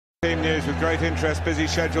Team news with great interest, busy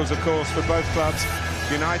schedules of course for both clubs.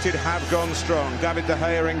 United have gone strong. David De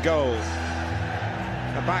Gea in goal.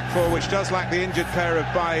 A back four which does lack the injured pair of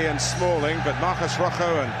Bailly and Smalling, but Marcus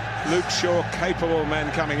Rojo and Luke Shaw, capable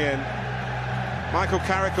men coming in. Michael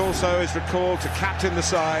Carrick also is recalled to captain the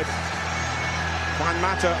side. Juan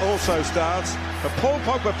Mata also starts, but Paul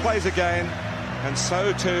Pogba plays again, and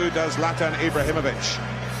so too does Zlatan Ibrahimovic.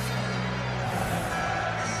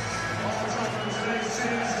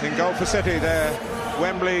 In goal for City, their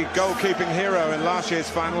Wembley goalkeeping hero in last year's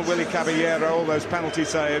final, Willy Caballero, all those penalty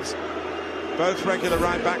saves. Both regular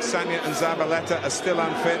right-backs, Sagna and Zabaleta, are still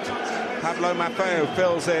unfit. Pablo Maffeo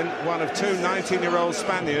fills in, one of two 19-year-old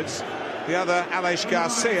Spaniards. The other, Aleix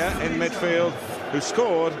Garcia, in midfield, who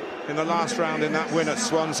scored in the last round in that win at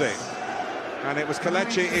Swansea. And it was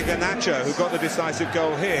Kelechi Iheanacho who got the decisive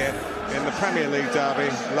goal here in the Premier League derby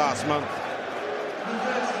last month.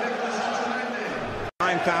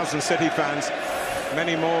 9,000 City fans,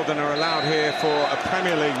 many more than are allowed here for a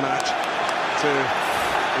Premier League match, to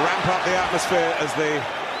ramp up the atmosphere as the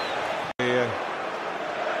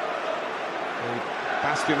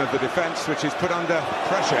bastion of the defence, which is put under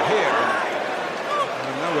pressure here.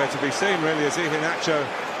 And nowhere to be seen really as Iheanacho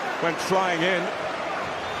went flying in.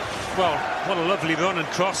 Well, what a lovely run and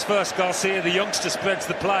cross. First Garcia, the youngster, spreads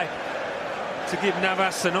the play to give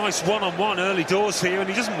Navas a nice one-on-one early doors here, and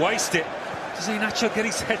he doesn't waste it. Does Iheanacho get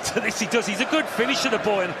his head to this? He does. He's a good finisher, the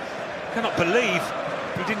boy, and I cannot believe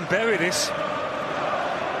he didn't bury this.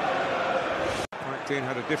 Mike Dean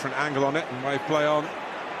had a different angle on it and wave play on.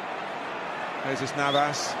 There's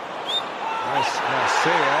Navas. Nice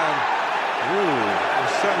Garcia. Ooh, it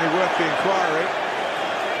was certainly worth the inquiry.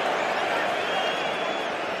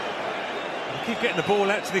 Keep getting the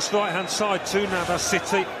ball out to this right-hand side to Navas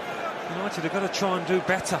City. United have got to try and do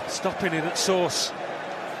better, stopping it at source.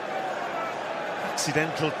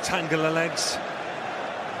 Accidental tangle of legs. I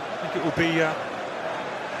think it will be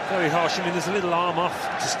very harsh. I mean, there's a little arm off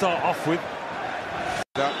to start off with.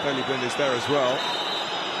 That Bailey Blind is there as well.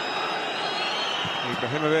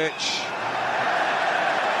 Ibrahimovic.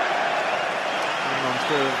 Hang on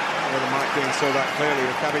through. Whether Mike Dean saw that clearly.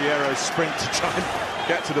 The Caballero's sprint to try and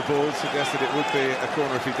get to the ball suggested it would be a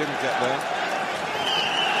corner if he didn't get there.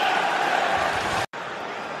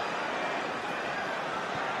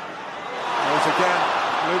 Once again,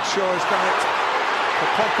 Luke Shaw has done it for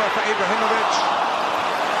Pogba, for Ibrahimovic.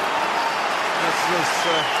 This is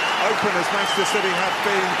open as Manchester City have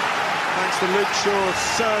been, thanks to Luke Shaw's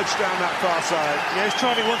surge down that far side. Yeah, he's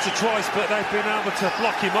tried it once or twice, but they've been able to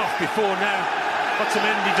block him off before now.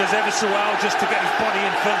 Otamendi does ever so well just to get his body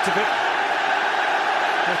in front of it.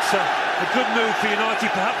 It's a good move for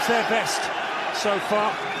United, perhaps their best so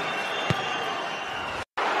far.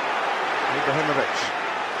 Ibrahimovic.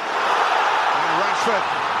 And Rashford.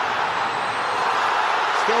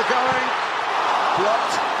 Still going.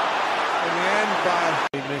 Blocked in the end by...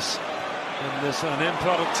 This. And there's an end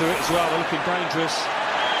product to it as well. They're looking dangerous.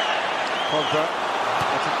 Pogba.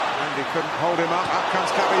 And he couldn't hold him up. Up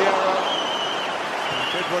comes Caballero.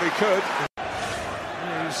 He did what he could.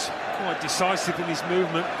 Yeah, he was quite decisive in his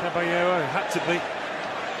movement, Caballero. Had to be.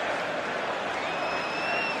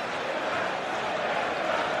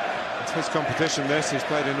 It's his competition, this. He's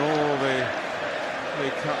played in all the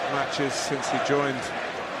League Cup matches since he joined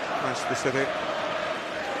Manchester City.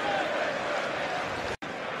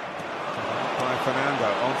 By Fernando,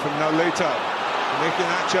 on from Nolito.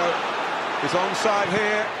 Iheanacho is onside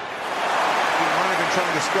here. He might have been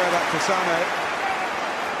trying to square that to Sane.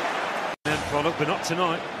 End product, but not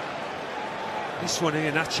tonight. This one,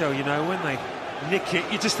 Iheanacho, you know, when they nick it,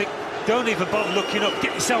 you just think, don't even bother looking up,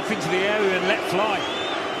 get yourself into the area and let fly.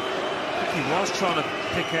 I think he was trying to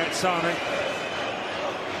pick out Sane.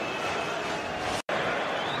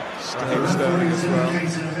 Sterling as well.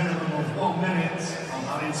 He's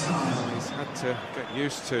had to get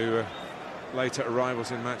used to later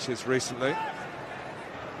arrivals in matches recently.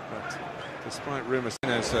 But despite rumours of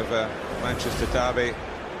Manchester derby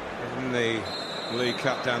in the League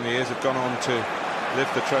Cup down the years, have gone on to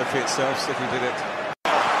lift the trophy itself. City did it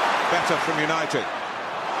better from United.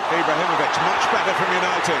 Ibrahimovic, much better from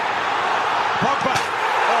United. Pogba!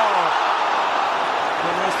 Oh!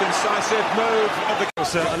 The most incisive move of the... It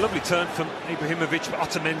was a lovely turn from Ibrahimovic, but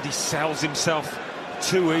Otamendi sells himself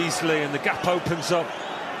too easily and the gap opens up.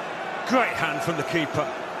 Great hand from the keeper.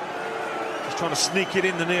 Just trying to sneak it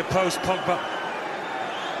in the near post, Pogba.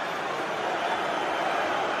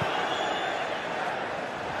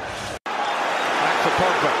 For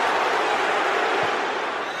Pogba.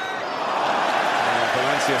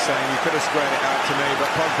 Valencia saying you could have squared it out to me, but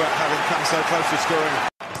Pogba, having come so close to scoring,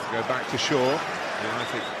 go back to Shaw.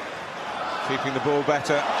 United keeping the ball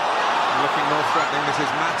better, looking more threatening. This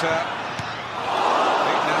is Mata.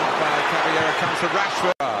 Beaten out by Caballero, comes to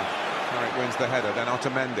Rashford. Carrick wins the header, then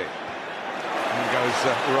Otamendi. In goes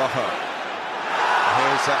Rojo.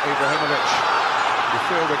 Here's Ibrahimovic. You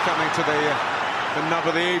feel we're coming to the nub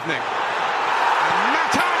of the evening. And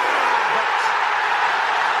Mata!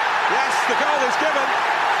 Yes, the goal is given.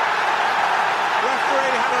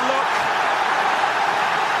 Referee had a look.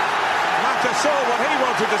 Mata saw what he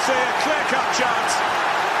wanted to see, a clear-cut chance.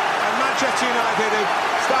 And Manchester United, who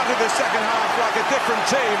started the second half like a different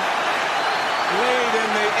team, lead in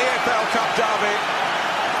the EFL Cup derby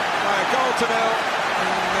by a goal to nil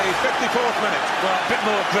in the 54th minute. Well, a bit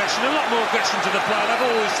more aggression, a lot more aggression to the play. They've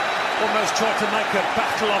always almost tried to make a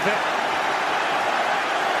battle of it.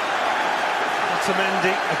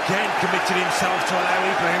 Otamendi again committed himself to allow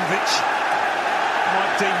Ibrahimovic.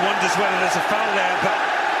 Mike Dean wonders whether there's a foul there, but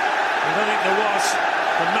I don't think there was.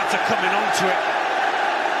 And Mata coming onto it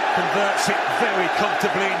converts it very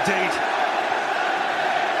comfortably indeed.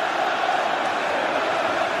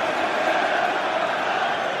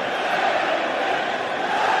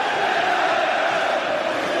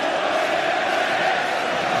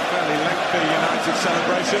 United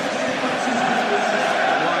celebration.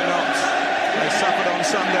 Why not? They suffered on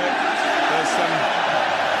Sunday. There's some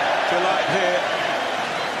delight here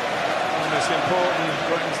on this important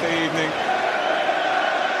Wednesday evening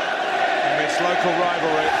amidst local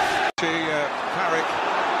rivalry. Carrick.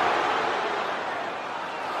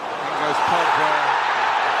 There goes Pogba.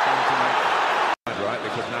 Trying to make right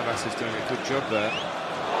because Navas is doing a good job there.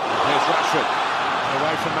 And here's Rashford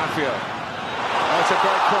away from Mafia. That's a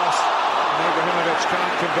great cross. Ibrahimovic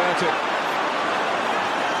can't convert it.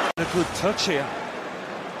 A good touch here.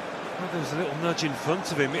 Well, there was a little nudge in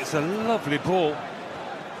front of him. It's a lovely ball.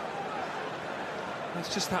 It's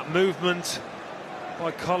just that movement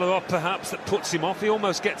by Kolarov perhaps that puts him off. He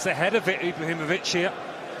almost gets ahead of it, Ibrahimovic here.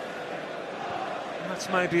 And that's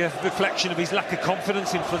maybe a reflection of his lack of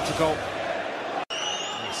confidence in front of goal.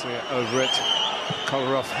 You see it over it.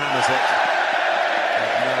 Kolarov hammers it.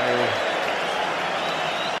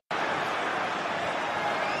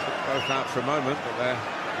 Both out for a moment, but they're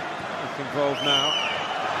both involved now.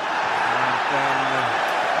 And then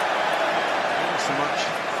not so much.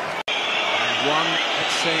 And one,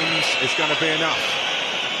 it seems, is going to be enough.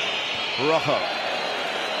 Rojo.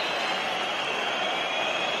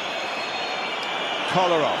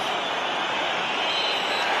 Kolarov.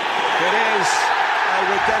 It is a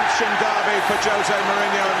redemption derby for Jose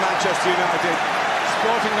Mourinho and Manchester United.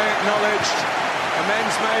 Sportingly acknowledged.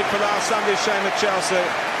 Amends made for last Sunday's shame at Chelsea,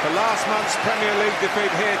 for last month's Premier League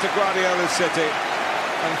defeat here to Guardiola's City,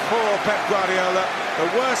 and for Pep Guardiola,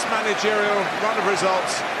 the worst managerial run of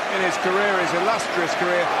results in his career, his illustrious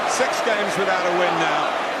career. 6 games without a win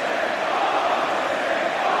now.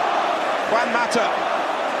 Juan Mata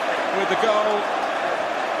with the goal.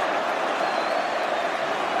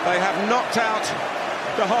 They have knocked out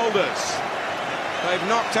the holders. They've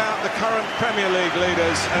knocked out the current Premier League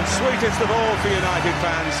leaders, and sweetest of all for United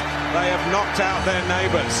fans, they have knocked out their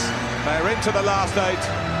neighbours. They're into the last 8.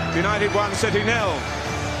 United 1, City 0.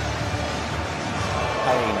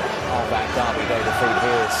 Pain of that derby day defeat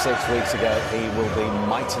here 6 weeks ago. He will be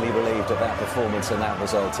mightily relieved of that performance and that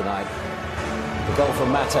result tonight. The goal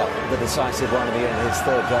from Mata, the decisive one, his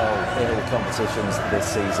 3rd goal in all competitions this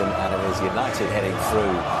season, and it is United heading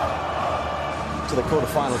through to the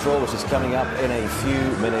quarter-final draw, which is coming up in a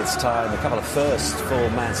few minutes' time. A couple of firsts for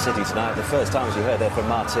Man City tonight. The first time, as you heard there from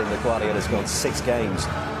Martin, that Guardiola's gone 6 games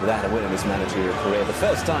without a win in his managerial career. The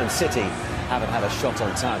first time City haven't had a shot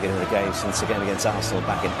on target in the game since the game against Arsenal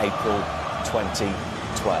back in April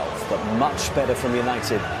 2012. But much better from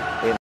United